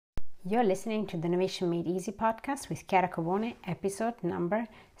You're listening to the Innovation Made Easy podcast with Chiara Covone, episode number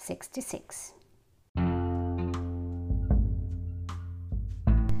 66.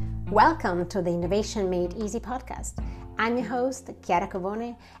 Welcome to the Innovation Made Easy podcast. I'm your host, Chiara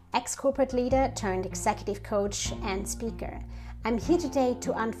Covone, ex-corporate leader turned executive coach and speaker. I'm here today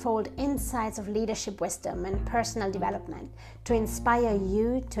to unfold insights of leadership wisdom and personal development to inspire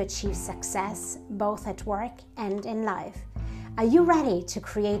you to achieve success both at work and in life. Are you ready to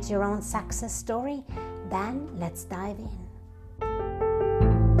create your own success story? Then let's dive in.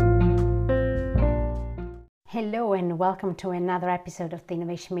 Hello and welcome to another episode of the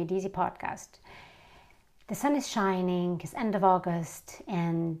Innovation Made Easy podcast. The sun is shining, it's end of August,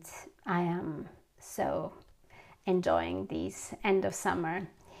 and I am so enjoying this end of summer.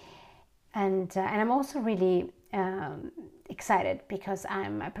 And I'm also really excited because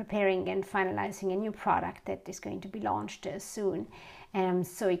I'm preparing and finalizing a new product that is going to be launched soon, and I'm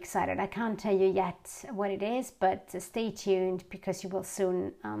so excited. I can't tell you yet what it is, but stay tuned because you will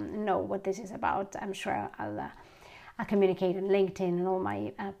soon know what this is about. I'm sure I'll communicate on LinkedIn and all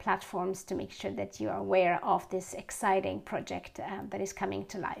my platforms to make sure that you are aware of this exciting project that is coming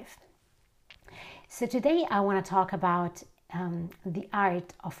to life. So today I want to talk about the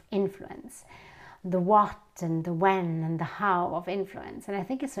art of influence. The what and the when and the how of influence. And I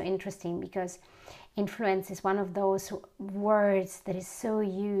think it's so interesting because influence is one of those words that is so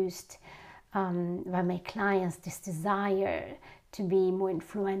used by my clients, this desire to be more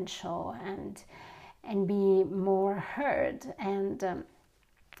influential and be more heard. And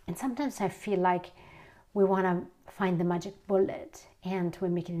sometimes I feel like we want to find the magic bullet and we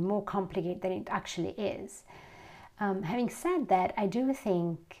make it more complicated than it actually is. Having said that, I do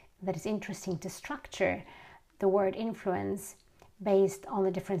think that it's interesting to structure the word influence based on the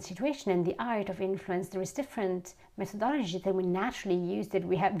different situation and the art of influence. There is different methodologies that we naturally use that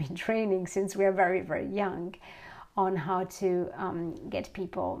we have been training since we are very, very young on how to get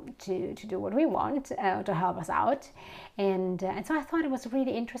people to do what we want, to help us out. And so I thought it was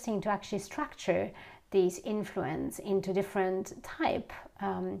really interesting to actually structure these influence into different type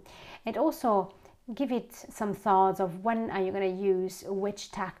and also give it some thoughts of when are you going to use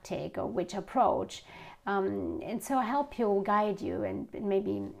which tactic or which approach. And so I help you, guide you, and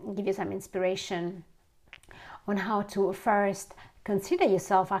maybe give you some inspiration on how to first consider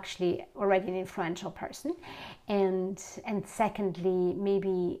yourself actually already an influential person. And secondly,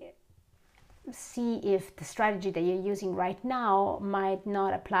 maybe see if the strategy that you're using right now might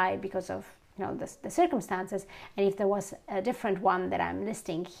not apply because of the circumstances, and if there was a different one that I'm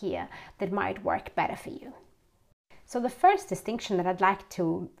listing here that might work better for you. So the first distinction that I'd like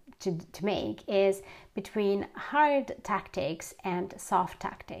to make is between hard tactics and soft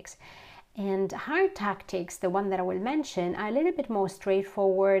tactics. And hard tactics, the one that I will mention, are a little bit more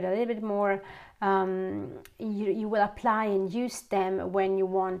straightforward, a little bit more you will apply and use them when you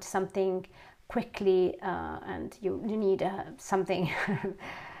want something quickly and you need something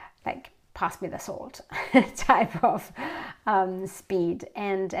like pass me the salt type of speed.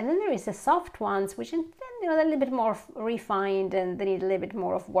 And then there is the soft ones, which are a little bit more refined and they need a little bit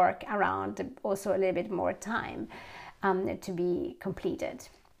more of work around, also a little bit more time to be completed.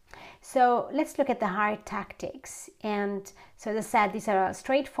 So let's look at the hard tactics. And so as I said, these are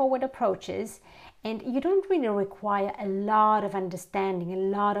straightforward approaches, and you don't really require a lot of understanding,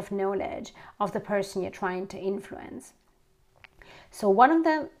 a lot of knowledge of the person you're trying to influence. So one of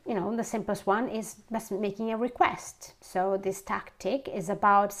the simplest one is making a request. So this tactic is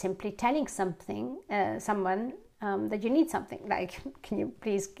about simply telling someone that you need something, like, can you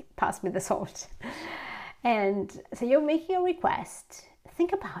please pass me the salt? And so you're making a request.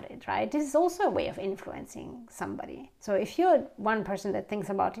 Think about it, right? This is also a way of influencing somebody. So if you're one person that thinks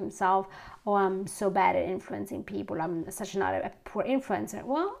about himself, oh, I'm so bad at influencing people, I'm such a poor influencer.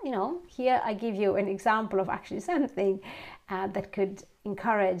 Well, here I give you an example of actually something that could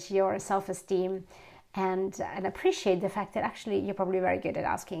encourage your self-esteem and appreciate the fact that actually you're probably very good at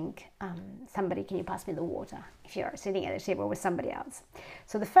asking somebody, can you pass me the water, if you're sitting at a table with somebody else.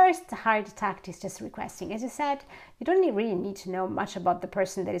 So the first hard tactic is just requesting. As I said, you don't really need to know much about the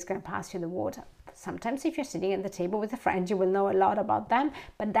person that is going to pass you the water. Sometimes if you're sitting at the table with a friend, you will know a lot about them,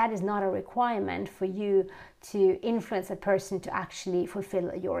 but that is not a requirement for you to influence a person to actually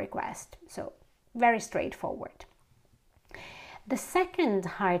fulfill your request. So very straightforward. The second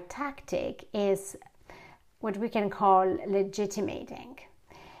hard tactic is what we can call legitimating.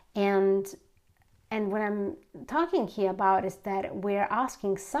 And what I'm talking here about is that we're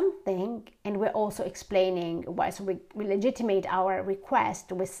asking something and we're also explaining why. So we legitimate our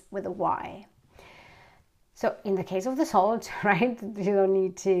request with a why. So in the case of the salt, right, you don't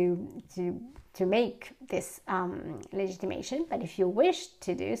need to make this legitimation, but if you wish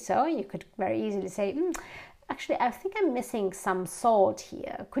to do so, you could very easily say, actually, I think I'm missing some salt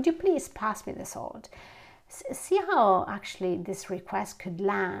here. Could you please pass me the salt? See how actually this request could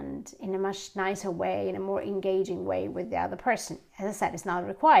land in a much nicer way, in a more engaging way with the other person. As I said, it's not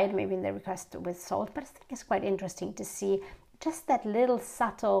required, maybe in the request with salt, but I think it's quite interesting to see just that little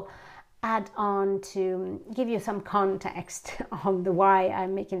subtle add on to give you some context on the why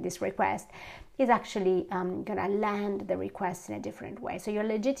I'm making this request is actually going to land the request in a different way. So you're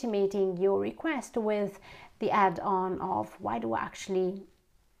legitimating your request with the add-on of why am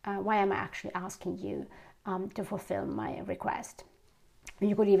I actually asking you to fulfill my request.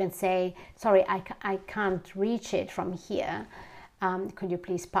 You could even say, sorry, I can't reach it from here. Could you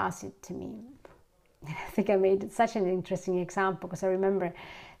please pass it to me? I think I made such an interesting example because I remember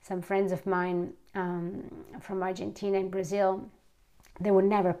some friends of mine from Argentina and Brazil, they would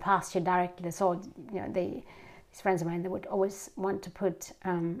never pass you directly the salt. These friends of mine, they would always want to put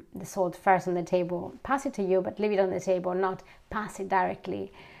the salt first on the table, pass it to you, but leave it on the table, not pass it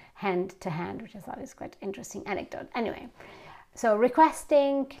directly hand to hand, which I thought is quite interesting anecdote. Anyway, so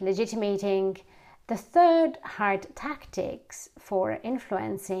requesting, legitimating. The third hard tactics for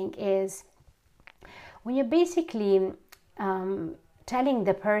influencing is when you're basically telling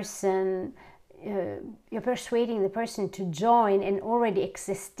the person, you're persuading the person to join an already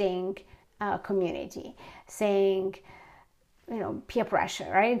existing community, saying, peer pressure,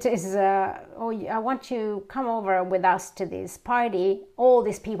 right? Is I want you to come over with us to this party. All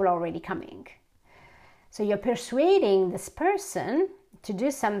these people are already coming. So you're persuading this person to do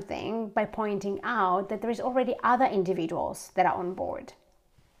something by pointing out that there is already other individuals that are on board.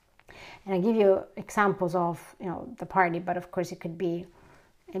 And I give you examples of, the party, but of course it could be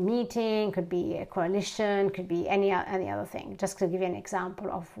a meeting, could be a coalition, could be any other thing, just to give you an example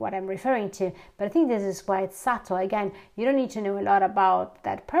of what I'm referring to. But I think this is quite subtle. Again, you don't need to know a lot about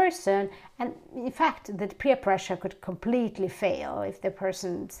that person. And in fact, the peer pressure could completely fail if the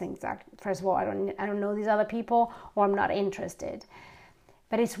person thinks that, first of all, I don't know these other people, or I'm not interested.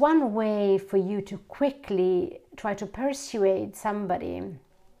 But it's one way for you to quickly try to persuade somebody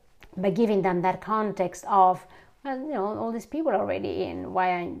by giving them that context of, all these people are already in,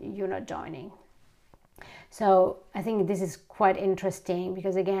 why are you not joining? So I think this is quite interesting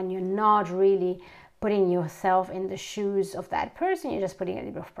because, again, you're not really putting yourself in the shoes of that person, you're just putting a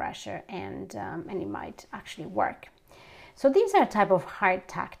little bit of pressure, and it might actually work. So these are a type of hard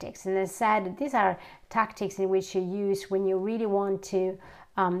tactics, and as I said, these are tactics in which you use when you really want to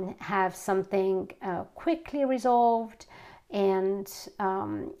have something quickly resolved. And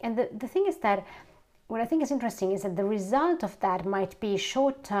the thing is that what I think is interesting is that the result of that might be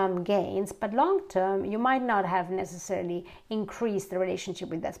short-term gains, but long-term you might not have necessarily increased the relationship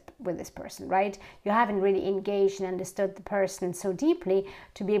with this person, right? You haven't really engaged and understood the person so deeply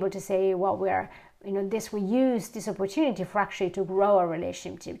to be able to say, well, we use this opportunity for actually to grow our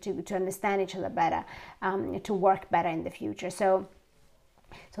relationship, to understand each other better, to work better in the future. So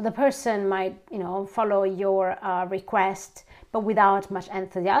the person might, follow your request, but without much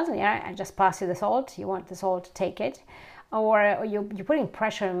enthusiasm. Yeah, I just pass you the salt. You want the salt, take it. Or you're putting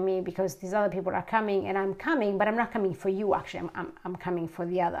pressure on me because these other people are coming and I'm coming, but I'm not coming for you. Actually, I'm coming for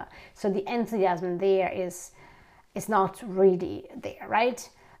the other. So the enthusiasm there is not really there, right?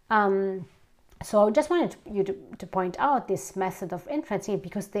 So I just wanted you to point out this method of influencing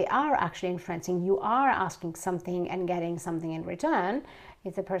because they are actually influencing. You are asking something and getting something in return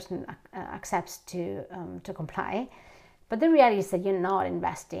if the person accepts to comply. But the reality is that you're not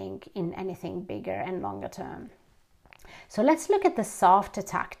investing in anything bigger and longer term. So let's look at the softer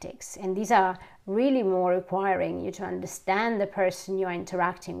tactics. And these are really more requiring you to understand the person you're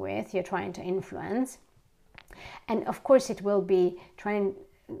interacting with, you're trying to influence. And of course, it will be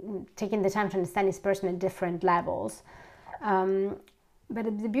taking the time to understand this person at different levels. But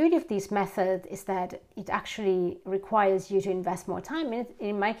the beauty of this method is that it actually requires you to invest more time.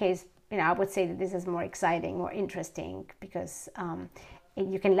 In my case, I would say that this is more exciting, more interesting, because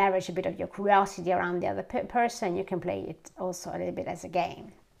you can leverage a bit of your curiosity around the other person. You can play it also a little bit as a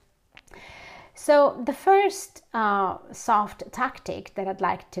game. So the first soft tactic that I'd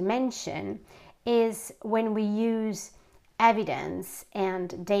like to mention is when we use evidence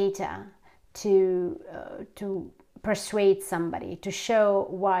and data to persuade somebody, to show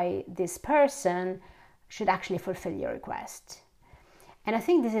why this person should actually fulfill your request. And I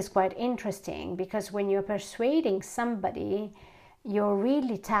think this is quite interesting because when you're persuading somebody, you're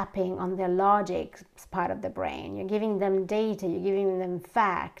really tapping on their logic part of the brain. You're giving them data, you're giving them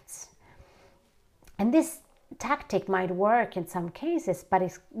facts. And this tactic might work in some cases, but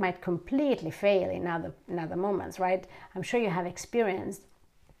it might completely fail in other moments, right? I'm sure you have experienced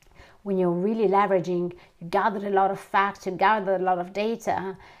when you're really leveraging, you gathered a lot of facts, you gathered a lot of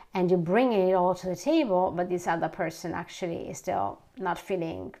data, and you bring it all to the table, but this other person actually is still not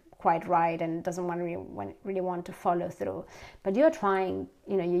feeling quite right and doesn't really want to follow through. But you're trying,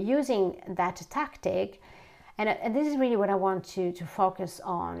 you're using that tactic, and this is really what I want to focus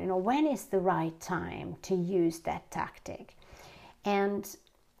on. When is the right time to use that tactic? And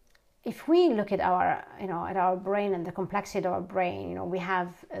if we look at our brain and the complexity of our brain, we have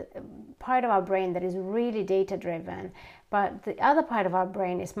a part of our brain that is really data driven, but the other part of our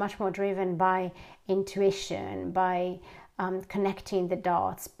brain is much more driven by intuition, by connecting the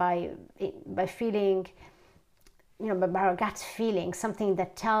dots, by feeling, by our gut feeling, something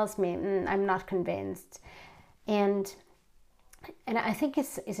that tells me I'm not convinced. And I think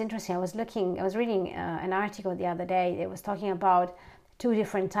it's interesting. I was reading an article the other day. It was talking about two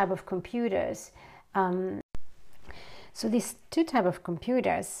different types of computers. So these two types of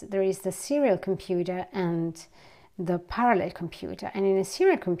computers, there is the serial computer and the parallel computer. And in a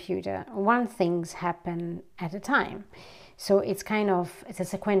serial computer, one things happen at a time. So it's a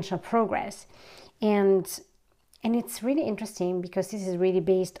sequential progress. And it's really interesting because this is really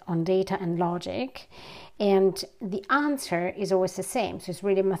based on data and logic. And the answer is always the same. So it's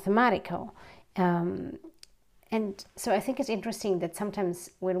really mathematical. And so I think it's interesting that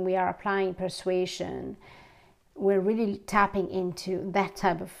sometimes when we are applying persuasion, we're really tapping into that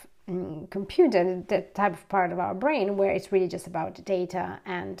type of computer, that type of part of our brain where it's really just about data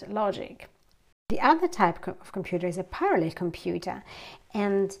and logic. The other type of computer is a parallel computer.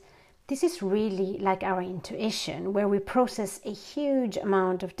 And this is really like our intuition, where we process a huge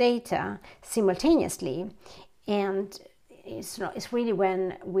amount of data simultaneously. And it's really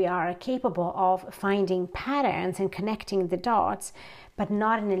when we are capable of finding patterns and connecting the dots, but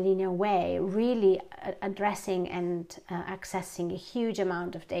not in a linear way, really addressing and accessing a huge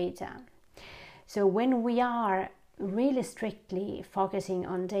amount of data. So when we are really strictly focusing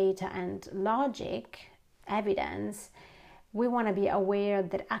on data and logic, evidence, we want to be aware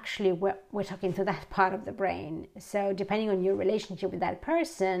that actually we're talking to that part of the brain. So depending on your relationship with that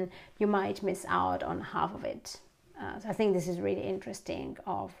person, you might miss out on half of it. So I think this is really interesting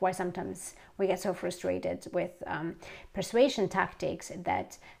of why sometimes we get so frustrated with persuasion tactics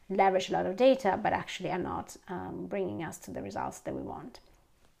that leverage a lot of data but actually are not bringing us to the results that we want.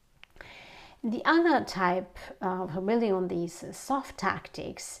 The other type of building on these soft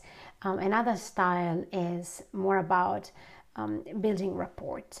tactics, another style is more about building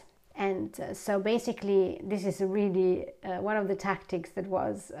rapport. And so basically this is really one of the tactics that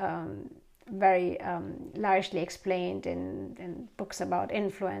was very largely explained in books about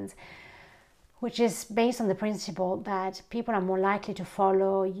influence, which is based on the principle that people are more likely to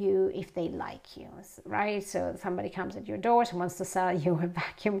follow you if they like you, right? So somebody comes at your door and wants to sell you a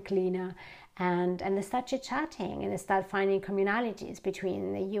vacuum cleaner, and they start chit-chatting and they start finding commonalities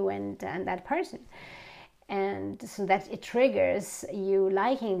between you and that person. And so that it triggers you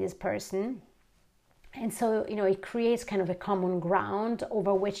liking this person. And so, it creates kind of a common ground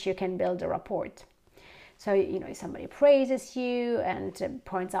over which you can build a rapport. So, if somebody praises you and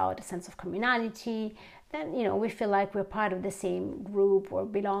points out a sense of communality, then, we feel like we're part of the same group or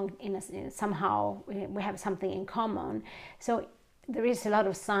belong somehow, we have something in common. So there is a lot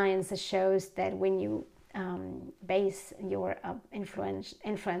of science that shows that when you base your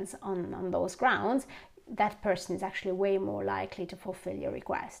influence on those grounds, that person is actually way more likely to fulfill your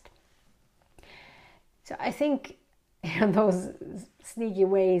request. So I think those sneaky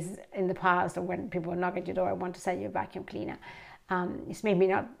ways in the past, or when people knock at your door, I want to sell you a vacuum cleaner, it's maybe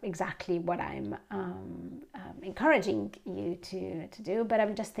not exactly what I'm encouraging you to do, but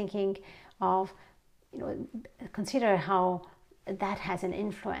I'm just thinking of, consider how that has an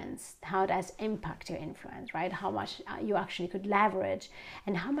influence, how does impact your influence, right? How much you actually could leverage,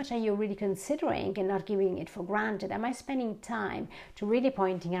 and how much are you really considering and not giving it for granted? Am I spending time to really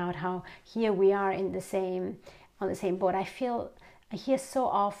pointing out how here we are on the same boat? I hear so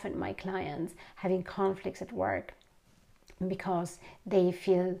often my clients having conflicts at work because they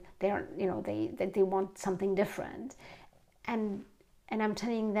feel they want something different, and I'm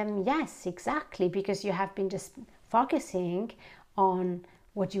telling them, yes, exactly, because you have been just focusing on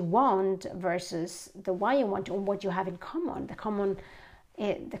what you want versus the why you want, or what you have in common. The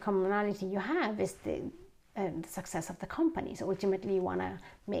commonality you have is the success of the company. So ultimately you want to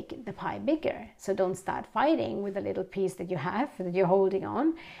make the pie bigger. So don't start fighting with the little piece that you have, that you're holding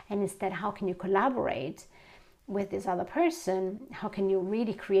on, and instead, how can you collaborate with this other person, how can you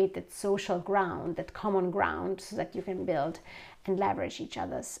really create that social ground, that common ground, so that you can build and leverage each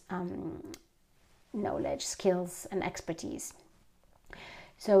other's knowledge, skills, and expertise.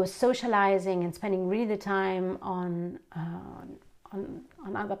 So socializing and spending really the time on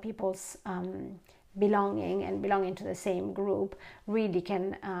other people's belonging and belonging to the same group really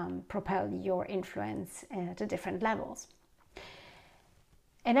can propel your influence to different levels.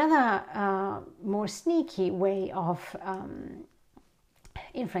 Another more sneaky way of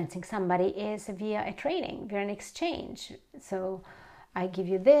influencing somebody is via a trading, via an exchange. So I give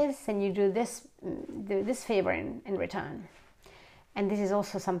you this and you do this favor in return. And this is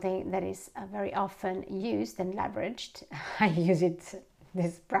also something that is very often used and leveraged. I use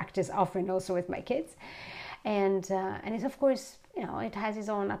this practice often also with my kids. And it's, of course, it has its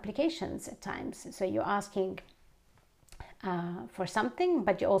own applications at times. So you're asking for something,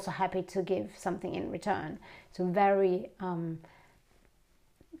 but you're also happy to give something in return. So very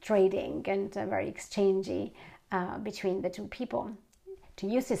trading and very exchangey between the two people. To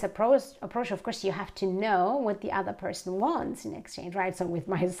use this approach, of course, you have to know what the other person wants in exchange, right? So with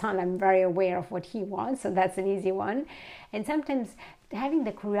my son, I'm very aware of what he wants, so that's an easy one. And sometimes having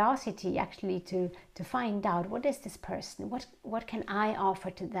the curiosity actually to find out, what is this person? What can I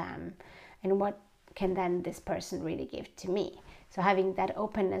offer to them? And what can then this person really give to me? So having that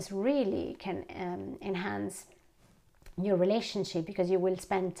openness really can enhance your relationship, because you will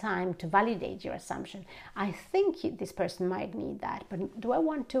spend time to validate your assumption. I think this person might need that, but do I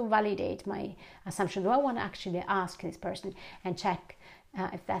want to validate my assumption? Do I want to actually ask this person and check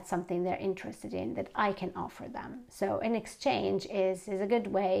if that's something they're interested in that I can offer them? So an exchange is a good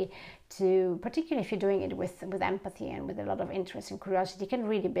way to, particularly if you're doing it with empathy and with a lot of interest and curiosity, can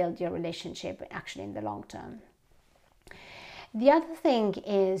really build your relationship actually in the long term. The other thing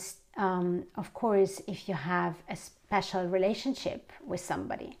is, of course, if you have a special relationship with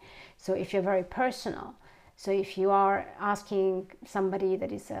somebody. So if you're very personal, so if you are asking somebody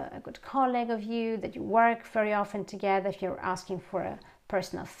that is a good colleague of you, that you work very often together, if you're asking for a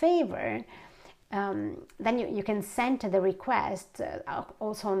personal favor, then you can center the request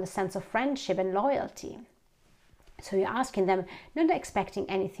also on the sense of friendship and loyalty. So you're asking them, not expecting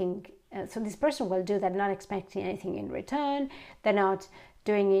anything. So this person will do that, not expecting anything in return. They're not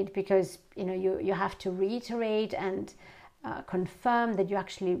doing it because you have to reiterate and confirm that you're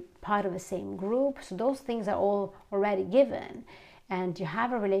actually part of the same group. So those things are all already given, and you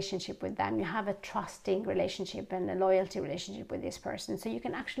have a relationship with them. You have a trusting relationship and a loyalty relationship with this person. So you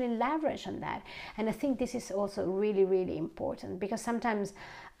can actually leverage on that. And I think this is also really, really important, because sometimes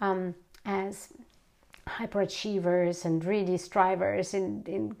as hyperachievers and really strivers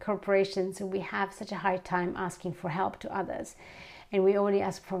in corporations, we have such a hard time asking for help to others. And we only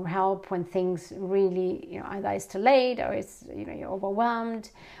ask for help when things really, either it's too late, or it's, you're overwhelmed,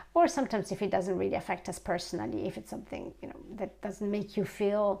 or sometimes if it doesn't really affect us personally, if it's something, that doesn't make you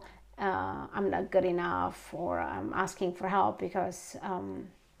feel I'm not good enough, or I'm asking for help because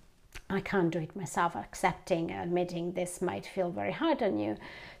I can't do it myself. Accepting and admitting this might feel very hard on you.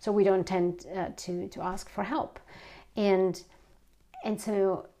 So we don't tend to ask for help. And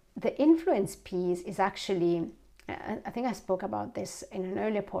so the influence piece is actually, I think I spoke about this in an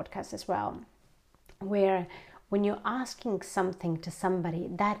earlier podcast as well, where when you're asking something to somebody,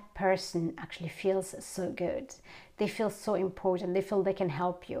 that person actually feels so good. They feel so important. They feel they can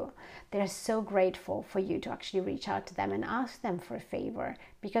help you. They're so grateful for you to actually reach out to them and ask them for a favor,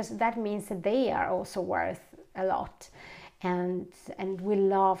 because that means that they are also worth a lot. And we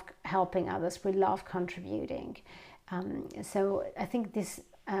love helping others. We love contributing. So I think this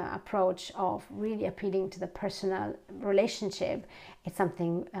approach of really appealing to the personal relationship is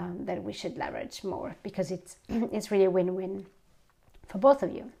something that we should leverage more, because it's really a win-win for both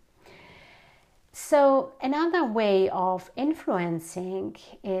of you. So another way of influencing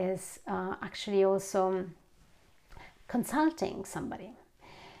is actually also consulting somebody.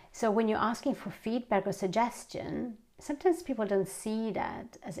 So when you're asking for feedback or suggestion, sometimes people don't see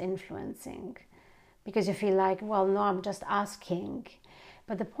that as influencing, because you feel like, well, no, I'm just asking.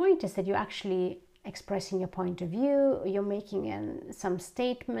 But the point is that you're actually expressing your point of view, you're making some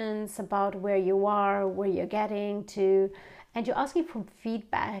statements about where you are, where you're getting to, and you're asking for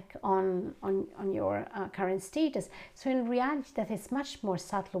feedback on your current status. So in reality, that is much more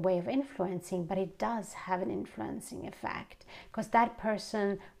subtle way of influencing, but it does have an influencing effect, because that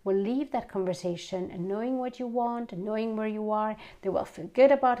person will leave that conversation and knowing what you want and knowing where you are. They will feel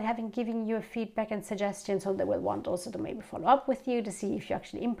good about giving you a feedback and suggestions, so they will want also to maybe follow up with you to see if you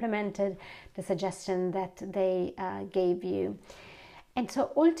actually implemented the suggestion that they gave you. And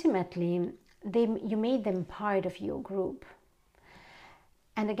so ultimately, you made them part of your group.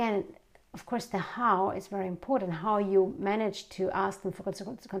 And again, of course, the how is very important. How you manage to ask them for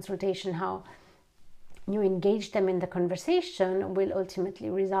consultation, how you engage them in the conversation will ultimately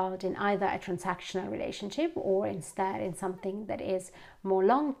result in either a transactional relationship or instead in something that is more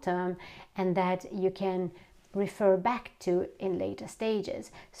long-term and that you can refer back to in later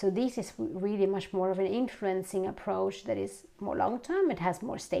stages. So this is really much more of an influencing approach that is more long-term. It has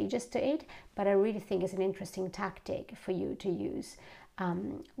more stages to it, but I really think it's an interesting tactic for you to use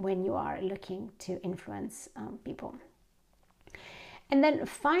when you are looking to influence people. And then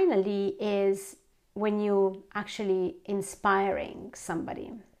finally is when you actually inspiring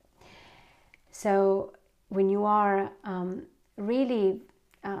somebody. So when you are really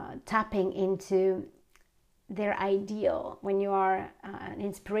tapping into their ideal, when you are an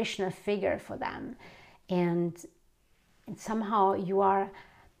inspirational figure for them, and somehow you are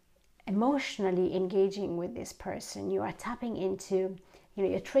emotionally engaging with this person, you are tapping into,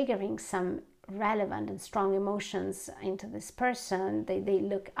 you're triggering some relevant and strong emotions into this person, they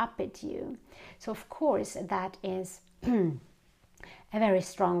look up at you. So of course that is a very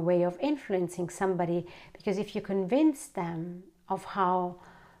strong way of influencing somebody, because if you convince them of how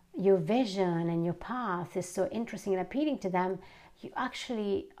your vision and your path is so interesting and appealing to them, you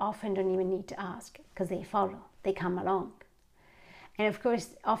actually often don't even need to ask, because they follow, they come along. And of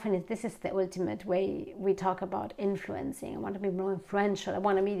course, often this is the ultimate way we talk about influencing. I want to be more influential. I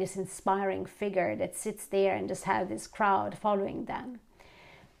want to be this inspiring figure that sits there and just have this crowd following them.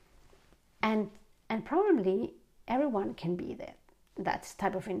 And probably everyone can be that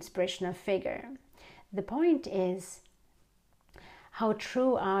type of inspirational figure. The point is, how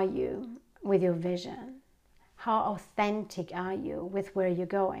true are you with your vision? How authentic are you with where you're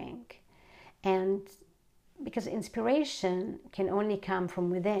going? And because inspiration can only come from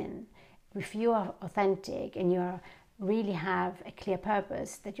within. If you are authentic and you really have a clear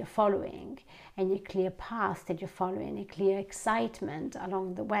purpose that you're following, and a clear path that you're following, a clear excitement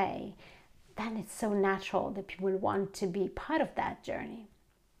along the way, then it's so natural that people want to be part of that journey.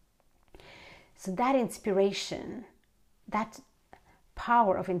 So that inspiration, that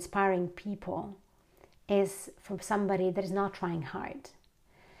power of inspiring people is from somebody that is not trying hard.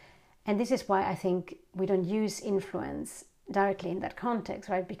 And this is why I think we don't use influence directly in that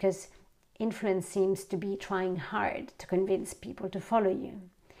context, right? Because influence seems to be trying hard to convince people to follow you.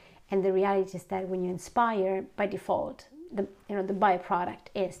 And the reality is that when you inspire, by default, the byproduct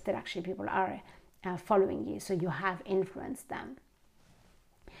is that actually people are following you, so you have influenced them.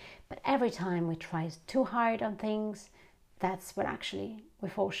 But every time we try too hard on things, that's when actually we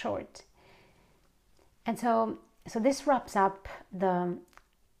fall short. And so this wraps up the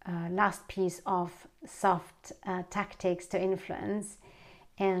last piece of soft tactics to influence,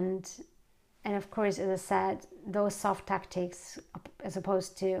 and of course, as I said, those soft tactics, as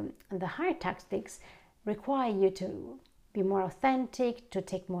opposed to the hard tactics, require you to be more authentic, to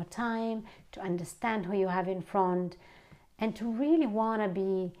take more time, to understand who you have in front, and to really want to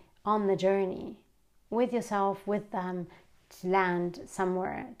be on the journey with yourself, with them, to land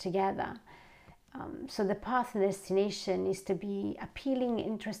somewhere together. So the path and destination needs to be appealing,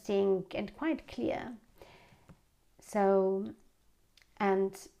 interesting, and quite clear. So,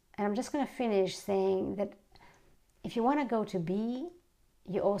 and I'm just going to finish saying that if you want to go to B,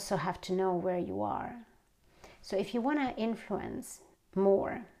 you also have to know where you are. So if you want to influence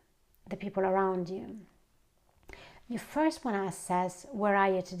more the people around you, you first want to assess, where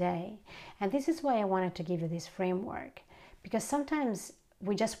are you today? And this is why I wanted to give you this framework, because sometimes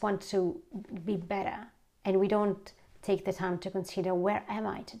we just want to be better and we don't take the time to consider, where am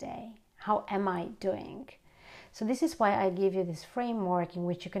I today? How am I doing? So this is why I give you this framework in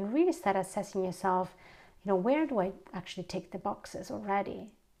which you can really start assessing yourself, where do I actually tick the boxes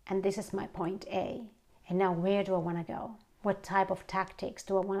already? And this is my point A. And now where do I want to go? What type of tactics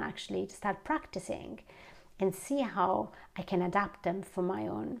do I want to actually start practicing? And see how I can adapt them for my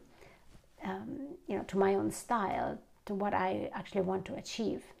own, to my own style, to what I actually want to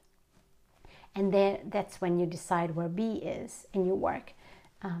achieve. And that's when you decide where B is and you work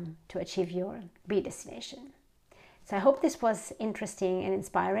to achieve your B destination. So I hope this was interesting and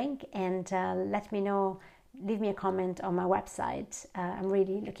inspiring, and let me know, leave me a comment on my website. I'm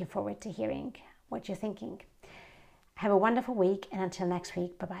really looking forward to hearing what you're thinking. Have a wonderful week, and until next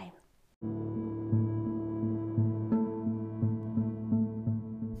week, bye-bye.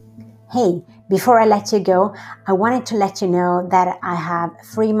 Hey, before I let you go, I wanted to let you know that I have a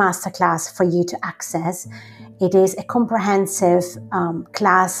free masterclass for you to access It is a comprehensive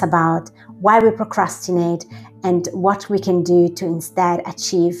class about why we procrastinate and what we can do to instead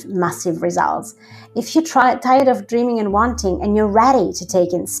achieve massive results. If you're tired of dreaming and wanting and you're ready to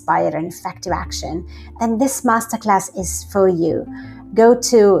take inspired and effective action, then this masterclass is for you. Go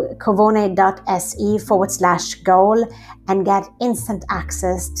to covone.se/goal and get instant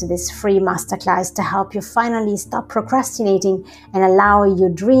access to this free masterclass to help you finally stop procrastinating and allow your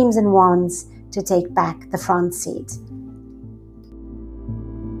dreams and wants to take back the front seat.